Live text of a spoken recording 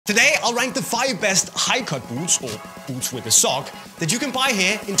Today, I'll rank the 5 best high-cut boots, or boots with a sock, that you can buy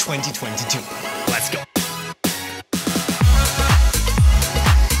here in 2022. Let's go!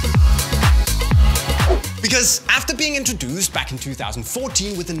 Because after being introduced back in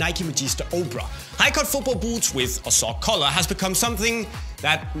 2014 with the Nike Magista Obra, high-cut football boots with a sock collar has become something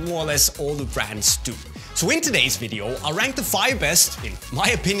that more or less all the brands do. So in today's video, I'll rank the 5 best, in my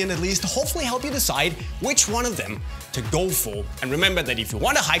opinion at least, to hopefully help you decide which one of them to go for. And remember that if you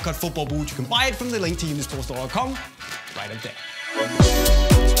want a high-cut football boot, you can buy it from the link to unisportlife.com right up there.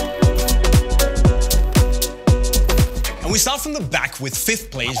 And we start from the back with 5th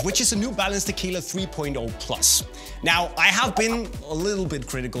place, which is a New Balance Tequila 3.0 Plus. Now, I have been a little bit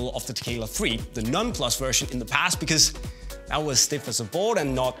critical of the Tequila 3, the non-plus version, in the past because that was stiff as a board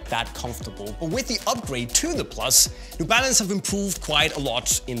and not that comfortable. But with the upgrade to the Plus, New Balance have improved quite a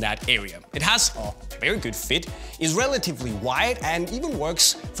lot in that area. It has a very good fit, is relatively wide, and even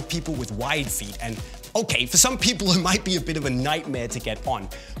works for people with wide feet. And okay, for some people it might be a bit of a nightmare to get on.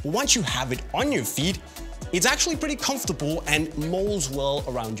 But once you have it on your feet, it's actually pretty comfortable and molds well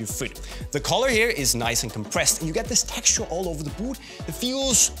around your foot. The collar here is nice and compressed, and you get this texture all over the boot that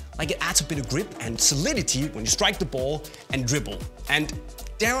feels like it adds a bit of grip and solidity when you strike the ball and dribble. And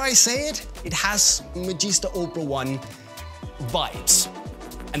dare I say it, it has Magista Obra 1 vibes.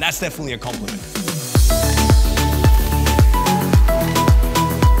 And that's definitely a compliment.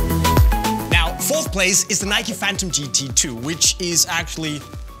 Now, 4th place is the Nike Phantom GT2, which is actually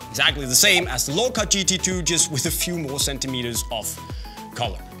exactly the same as the low-cut GT2, just with a few more centimeters of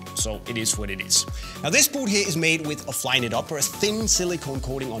color. So it is what it is. Now this boot here is made with a Flyknit upper, a thin silicone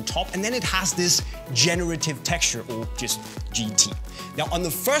coating on top, and then it has this generative texture, or just GT. Now on the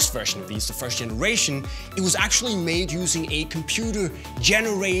first version of these, the first generation, it was actually made using a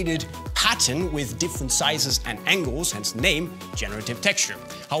computer-generated pattern with different sizes and angles, hence the name, generative texture.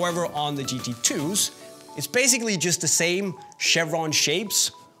 However, on the GT2s, it's basically just the same chevron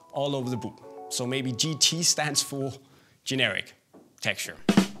shapes all over the boot. So maybe GT stands for generic texture.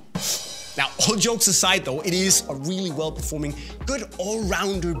 Now, all jokes aside though, it is a really well-performing, good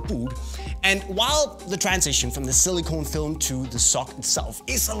all-rounder boot. And while the transition from the silicone film to the sock itself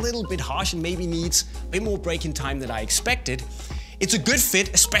is a little bit harsh and maybe needs a bit more break-in time than I expected, it's a good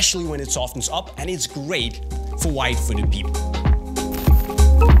fit, especially when it softens up, and it's great for wide-footed people.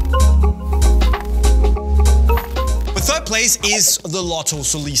 Third place is the Lotto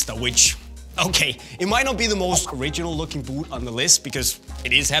Solista, which, okay, it might not be the most original looking boot on the list because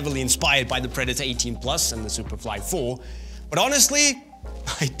it is heavily inspired by the Predator 18 Plus and the Superfly 4, but honestly,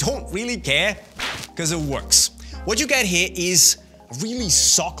 I don't really care because it works. What you get here is a really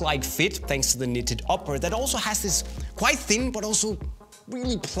sock-like fit thanks to the knitted upper that also has this quite thin but also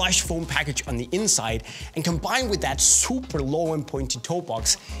really plush foam package on the inside, and combined with that super low and pointy toe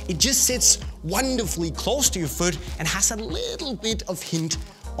box, it just sits wonderfully close to your foot and has a little bit of hint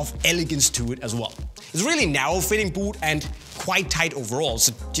of elegance to it as well. It's a really narrow fitting boot and quite tight overall,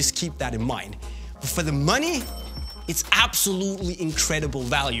 so just keep that in mind. But for the money, it's absolutely incredible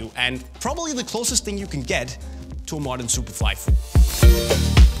value and probably the closest thing you can get to a modern Superfly 4.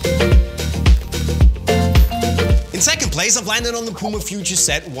 In 2nd place, I've landed on the Puma Future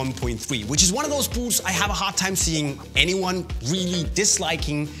Set 1.3, which is one of those boots I have a hard time seeing anyone really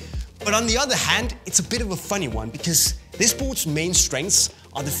disliking. But on the other hand, it's a bit of a funny one because this boot's main strengths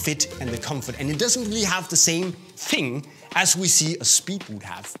are the fit and the comfort, and it doesn't really have the same thing as we see a speed boot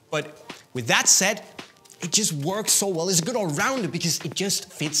have. But with that said, it just works so well. It's a good all-rounder because it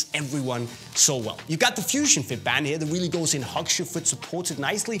just fits everyone so well. You've got the Fusion Fit band here that really goes in, hugs your foot, supports it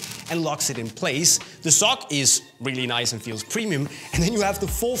nicely, and locks it in place. The sock is really nice and feels premium. And then you have the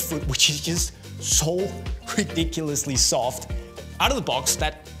forefoot, which is just so ridiculously soft out of the box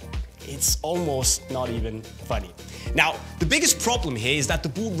that it's almost not even funny. Now, the biggest problem here is that the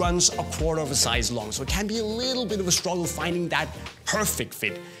boot runs a quarter of a size long, so it can be a little bit of a struggle finding that perfect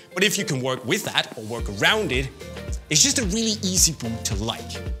fit. But if you can work with that or work around it, it's just a really easy boot to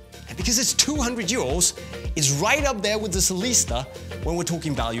like. And because it's 200 euros, it's right up there with the Solista when we're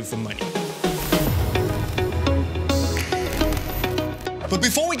talking value for money. But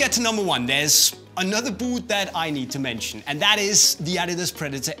before we get to number 1, there's another boot that I need to mention, and that is the Adidas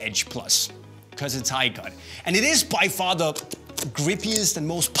Predator Edge Plus, because it's high cut. And it is by far the grippiest and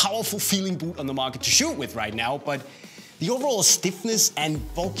most powerful feeling boot on the market to shoot with right now, but the overall stiffness and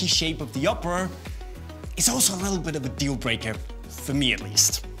bulky shape of the upper is also a little bit of a deal breaker, for me at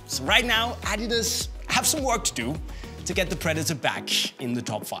least. So right now, Adidas have some work to do to get the Predator back in the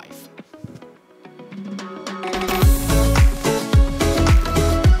top 5.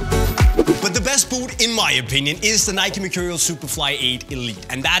 But the best boot, in my opinion, is the Nike Mercurial Superfly 8 Elite.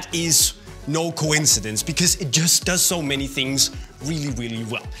 And that is no coincidence, because it just does so many things really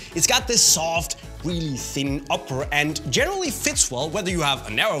well. It's got this soft, really thin upper and generally fits well whether you have a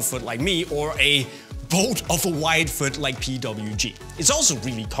narrow foot like me or a boat of a wide foot like PWG. It's also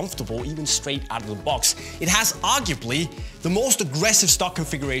really comfortable, even straight out of the box. It has arguably the most aggressive stock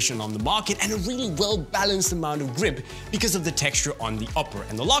configuration on the market and a really well-balanced amount of grip because of the texture on the upper,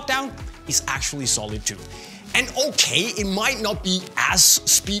 and the lockdown is actually solid too. And okay, it might not be as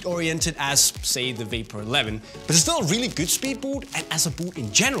speed-oriented as, say, the Vapor 11, but it's still a really good speed boot, and as a boot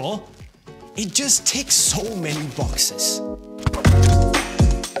in general, it just ticks so many boxes.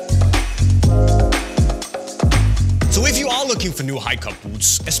 So if you are looking for new high-cut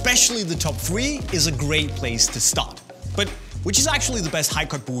boots, especially the top 3 is a great place to start. But which is actually the best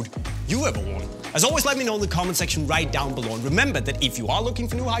high-cut boot you ever worn? As always, let me know in the comment section right down below. And remember that if you are looking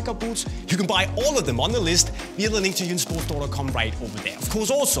for new high-cut boots, you can buy all of them on the list via the link to unisportlife.com right over there. Of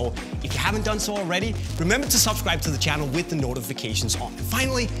course, also, if you haven't done so already, remember to subscribe to the channel with the notifications on. And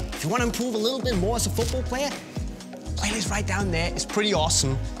finally, if you want to improve a little bit more as a football player, the playlist right down there is pretty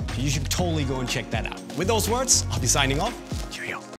awesome. So you should totally go and check that out. With those words, I'll be signing off. Cheerio.